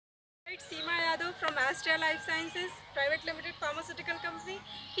SEEMA from ASTRAEA Life Sciences Private Limited Pharmaceutical Company.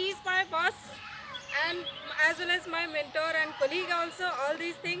 He is my boss and as well as my mentor and colleague also, all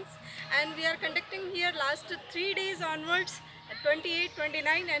these things. And we are conducting here last 3 days onwards, 28,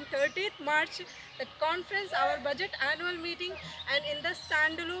 29 and 30th March, the conference, our budget annual meeting, and in the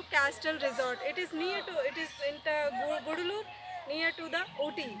Sandalo Castle resort. It is in Gudalur, near to the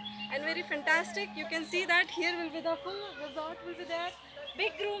OT, and very fantastic. You can see that here will be the full resort will be there.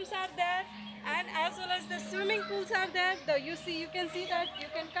 Big rooms are there, and as well as the swimming pools are there. You can see that you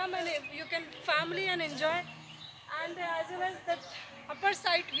can come and you can family and enjoy, and as well as the upper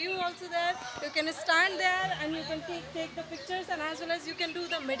side view also there. You can stand there and you can take the pictures, and as well as you can do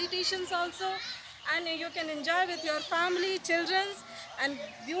the meditations also, and you can enjoy with your family, children's, and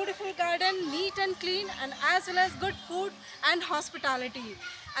beautiful garden, neat and clean, and as well as good food and hospitality.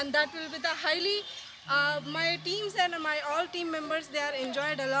 And that will be the highly my teams and my all team members, they are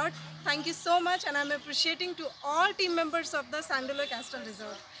enjoyed a lot. Thank you so much, and I'm appreciating to all team members of the Sandalo Castle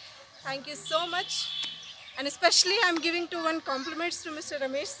Resort. Thank you so much, and especially I'm giving to one compliments to Mr.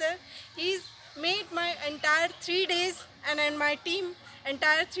 Ramesh sir. He's made my entire 3 days and my team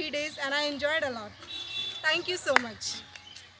entire 3 days, and I enjoyed a lot. Thank you so much.